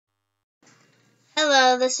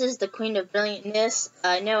Hello, this is the Queen of Brilliantness.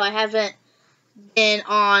 No, I haven't been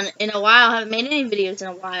on in a while. I haven't made any videos in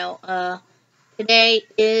a while. Today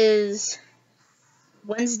is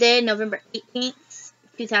Wednesday, November 18th,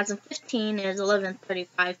 2015. It is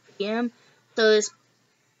 11:35 p.m. So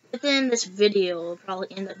within this video will probably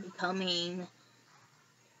end up becoming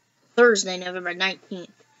Thursday, November 19th.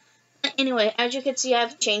 But anyway, as you can see,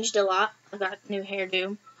 I've changed a lot. I got a new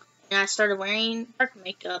hairdo, and I started wearing dark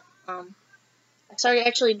makeup. I started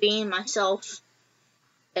actually being myself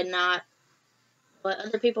and not what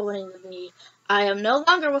other people wanted to be. I am no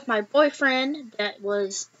longer with my boyfriend that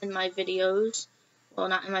was in my videos. Well,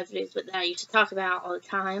 not in my videos, but that I used to talk about all the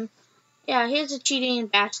time. Yeah, he's a cheating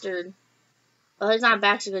bastard. Well, he's not a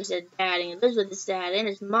bastard because he's dad, and he lives with his dad and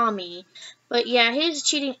his mommy. But yeah, he's a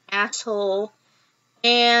cheating asshole.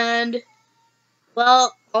 And,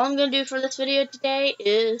 well, all I'm going to do for this video today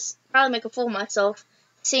is probably make a fool of myself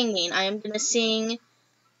singing. I am going to sing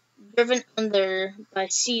Driven Under by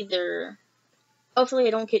Seether. Hopefully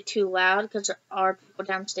I don't get too loud because there are people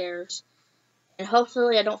downstairs. And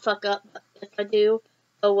hopefully I don't fuck up, but if I do,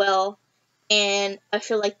 oh well. And I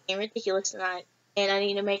feel like being ridiculous tonight, and I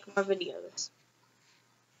need to make more videos.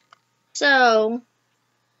 So,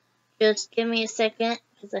 just give me a second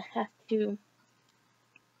because I have to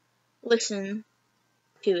listen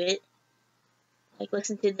to it. Like,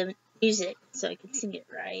 listen to the music so I can sing it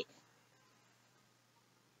right.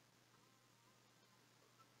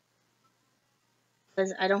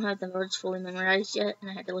 Because I don't have the words fully memorized yet, and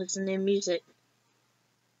I had to listen to music.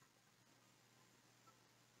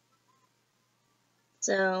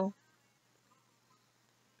 So,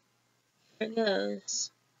 here it goes.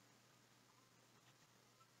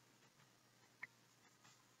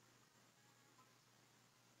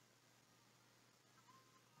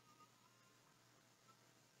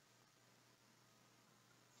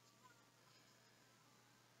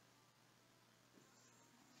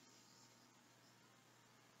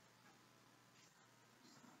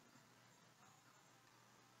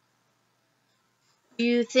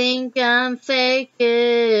 You think I'm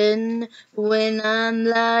faking when I'm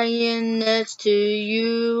lying next to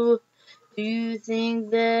you? Do you think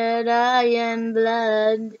that I am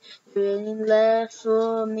blind? There ain't left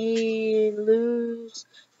for me to lose.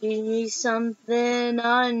 Give me something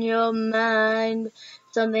on your mind,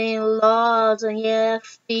 something lost and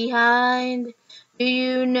left behind. Do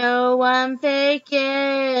you know I'm faking?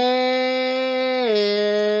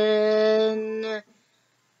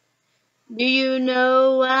 Do you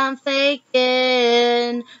know I'm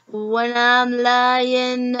faking when I'm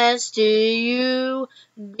lying next to you?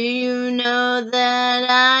 Do you know that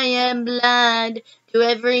I am blind to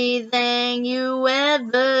everything you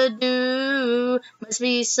ever do? Must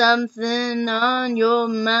be something on your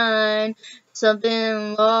mind,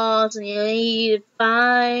 something lost and you need to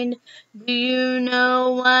find. Do you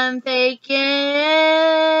know I'm faking?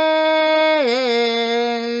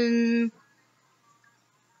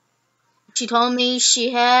 She told me she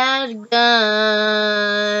had a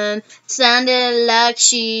gun. Sounded like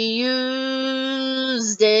she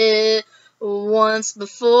used it once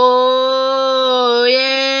before,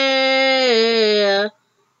 yeah.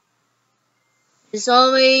 She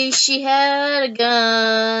told me she had a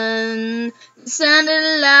gun.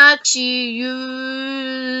 Sounded like she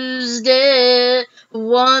used it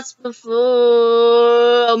once before,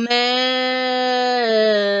 oh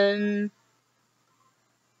man.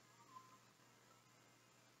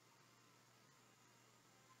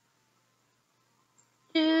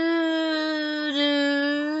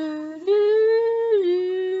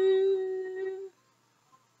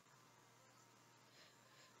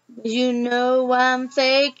 You know I'm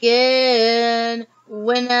faking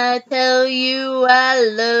when I tell you I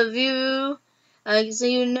love you. So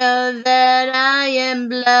you know that I am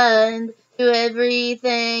blind to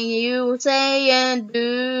everything you say and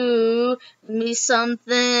do. Give me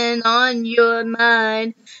something on your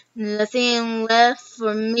mind, nothing left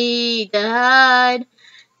for me to hide.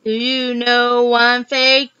 Do you know I'm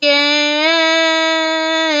faking?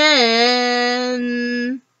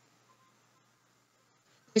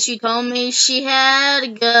 She told me she had a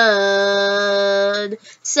gun.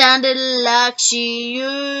 Sounded like she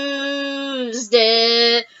used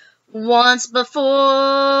it once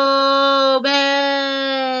before,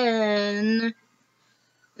 man.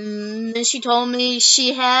 Then she told me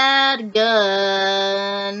she had a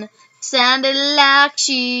gun. Sounded like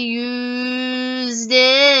she used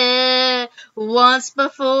it once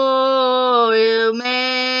before,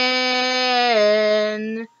 man.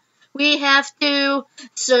 We have to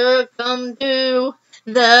succumb to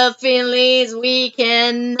the feelings we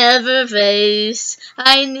can never face.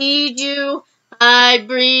 I need you, I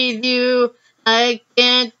breathe you. I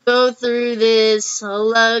can't go through this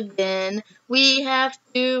all again. We have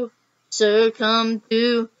to succumb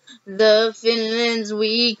to the feelings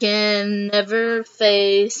we can never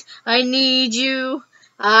face. I need you.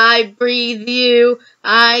 I breathe you.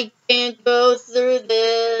 I can't go through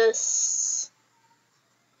this.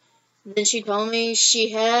 Then she told me she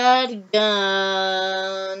had a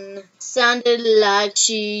gun. Sounded like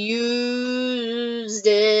she used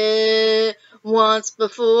it once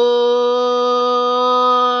before.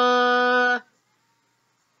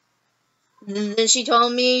 Then she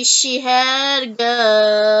told me she had a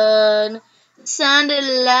gun. Sounded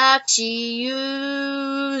like she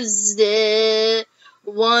used it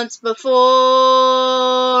once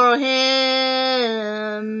before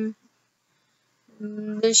him.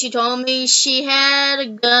 Then she told me she had a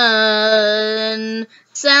gun.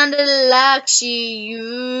 Sounded like she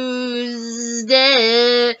used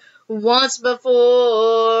it once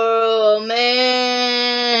before a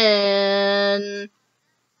man.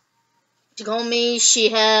 She told me she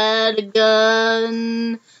had a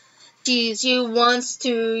gun. She wants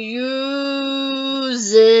to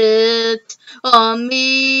use it on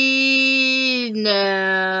me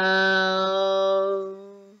now.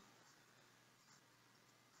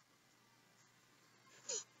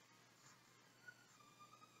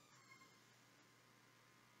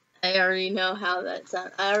 I already know how that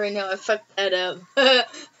sounds. I already know I fucked that up.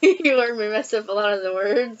 You heard me mess up a lot of the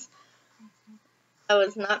words. I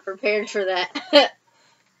was not prepared for that.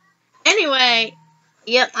 Anyway,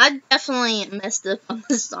 yep, I definitely messed up on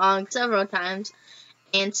the song several times.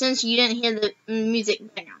 And since you didn't hear the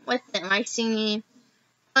music background with it, my singing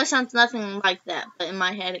probably sounds nothing like that. But in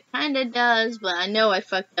my head, it kind of does. But I know I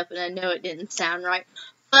fucked up and I know it didn't sound right.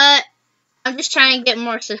 But I'm just trying to get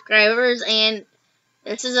more subscribers, and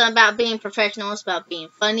this isn't about being professional, it's about being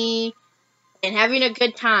funny and having a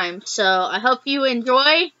good time. So I hope you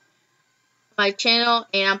enjoy my channel,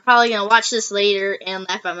 and I'm probably going to watch this later and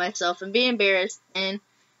laugh at myself and be embarrassed and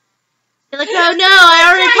be like, oh no, I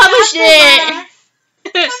already published it.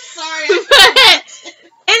 I'm sorry. But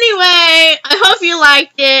anyway, I hope you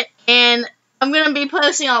liked it, and I'm going to be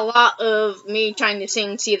posting a lot of me trying to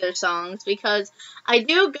sing Seether songs, because I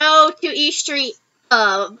do go to East Street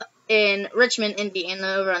in Richmond,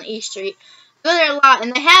 Indiana, over on East Street. I go there a lot,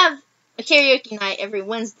 and they have a karaoke night every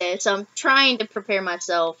Wednesday, so I'm trying to prepare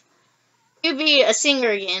myself to be a singer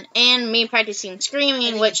again, and me practicing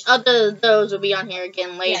screaming, which other those will be on here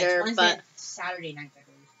again later. Yeah, but Saturday night.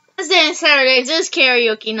 Wednesday and Saturdays is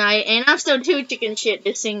karaoke night, and I'm still too chicken shit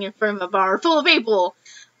to sing in front of a bar full of people.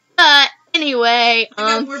 But anyway,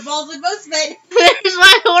 we're balls with both of it. there's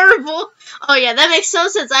my horrible. Oh yeah, that makes so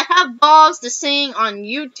sense. I have balls to sing on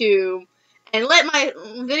YouTube and let my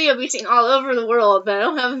video be seen all over the world, but I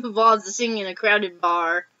don't have the balls to sing in a crowded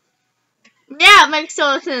bar. Yeah, it makes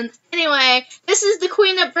total sense. Anyway, this is the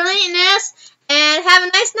Queen of Brilliantness, and have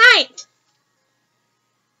a nice night.